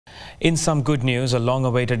In some good news, a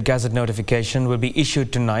long-awaited Gazette notification will be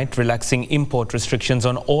issued tonight relaxing import restrictions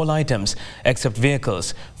on all items except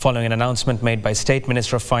vehicles, following an announcement made by State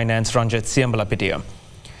Minister of Finance Ranjit Siyambalapitiya.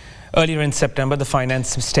 Earlier in September, the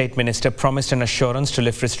Finance State Minister promised an assurance to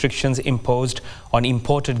lift restrictions imposed on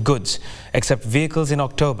imported goods except vehicles in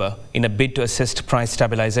October in a bid to assist price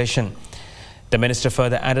stabilization. The minister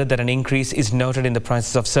further added that an increase is noted in the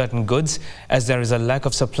prices of certain goods as there is a lack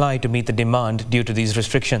of supply to meet the demand due to these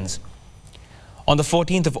restrictions. On the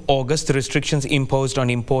 14th of August, the restrictions imposed on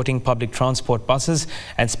importing public transport buses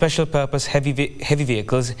and special purpose heavy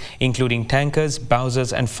vehicles, including tankers,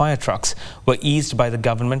 bowsers and fire trucks, were eased by the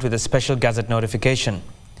government with a special Gazette notification.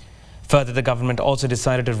 Further, the government also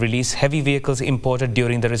decided to release heavy vehicles imported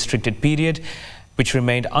during the restricted period, which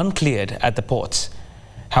remained uncleared at the ports.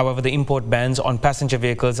 However, the import bans on passenger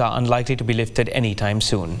vehicles are unlikely to be lifted anytime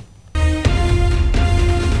soon.